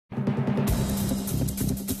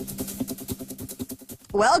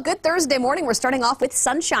Well, good Thursday morning. We're starting off with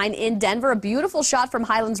sunshine in Denver. A beautiful shot from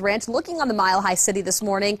Highlands Ranch looking on the Mile High City this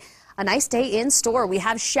morning. A nice day in store. We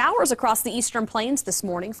have showers across the eastern plains this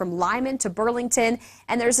morning from Lyman to Burlington,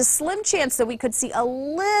 and there's a slim chance that we could see a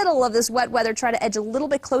little of this wet weather try to edge a little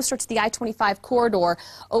bit closer to the I-25 corridor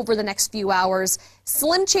over the next few hours.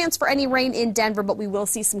 Slim chance for any rain in Denver, but we will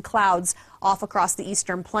see some clouds off across the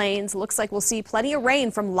eastern plains. Looks like we'll see plenty of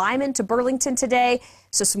rain from Lyman to Burlington today,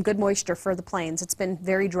 so some good moisture for the plains. It's been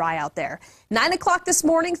very dry out there. 9 o'clock this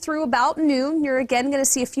morning through about noon, you're again going to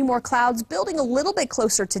see a few more clouds building a little bit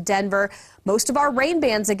closer to Denver. Most of our rain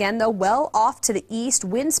bands again, though, well off to the east,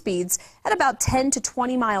 wind speeds at about 10 to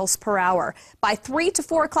 20 miles per hour. By 3 to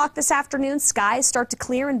 4 o'clock this afternoon, skies start to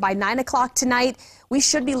clear, and by 9 o'clock tonight, we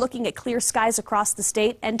should be looking at clear skies across the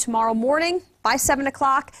state. And tomorrow morning, by 7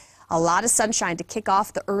 o'clock, a lot of sunshine to kick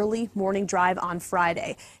off the early morning drive on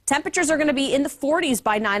Friday. Temperatures are going to be in the 40s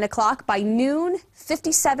by 9 o'clock. By noon,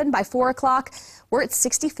 57 by 4 o'clock. We're at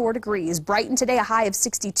 64 degrees. Brighton today, a high of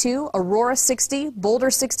 62. Aurora, 60. Boulder,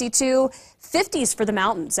 62. 50s for the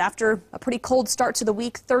mountains. After a pretty cold start to the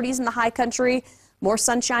week, 30s in the high country. More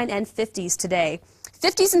sunshine and 50s today.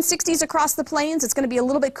 50s and 60s across the plains. It's going to be a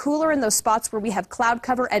little bit cooler in those spots where we have cloud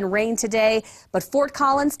cover and rain today. But Fort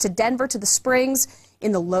Collins to Denver to the Springs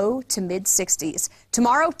in the low to mid 60s.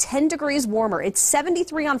 Tomorrow, 10 degrees warmer. It's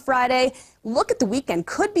 73 on Friday. Look at the weekend.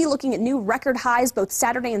 Could be looking at new record highs both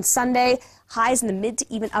Saturday and Sunday. Highs in the mid to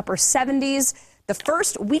even upper 70s. The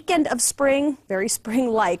first weekend of spring, very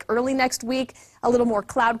spring-like. Early next week, a little more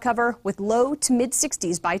cloud cover with low to mid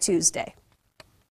 60s by Tuesday.